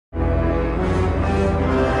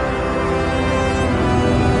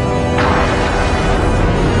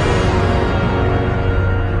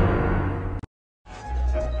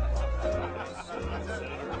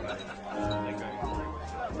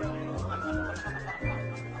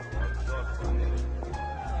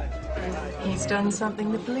He's done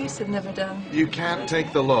something the police have never done. You can't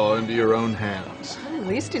take the law into your own hands. At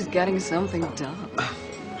least he's getting something done.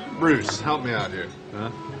 Bruce, help me out here.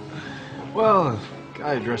 Huh? Well, a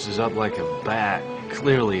guy dresses up like a bat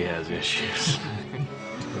clearly has issues.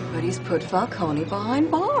 But he's put Falcone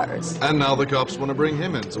behind bars. And now the cops want to bring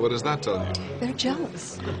him in, so what does that tell you? They're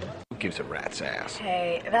jealous. Who gives a rat's ass?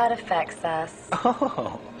 Hey, that affects us.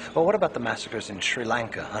 Oh, well, what about the massacres in Sri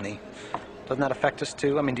Lanka, honey? Doesn't that affect us,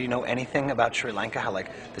 too? I mean, do you know anything about Sri Lanka? How, like,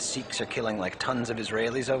 the Sikhs are killing, like, tons of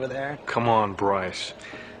Israelis over there? Come on, Bryce.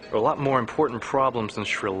 There are a lot more important problems than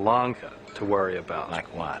Sri Lanka to worry about.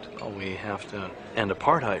 Like what? Well, we have to end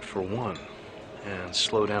apartheid, for one, and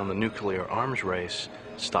slow down the nuclear arms race,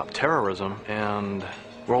 stop terrorism, and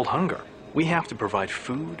world hunger. We have to provide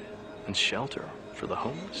food and shelter for the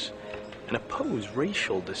homeless, and oppose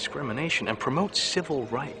racial discrimination, and promote civil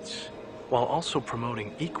rights, while also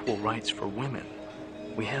promoting equal rights for women.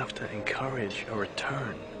 We have to encourage a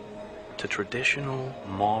return to traditional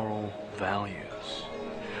moral values.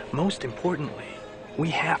 Most importantly, we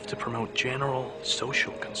have to promote general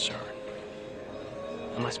social concern,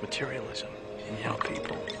 and less materialism in young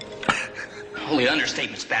people. Only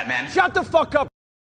understatements, Batman. Shut the fuck up!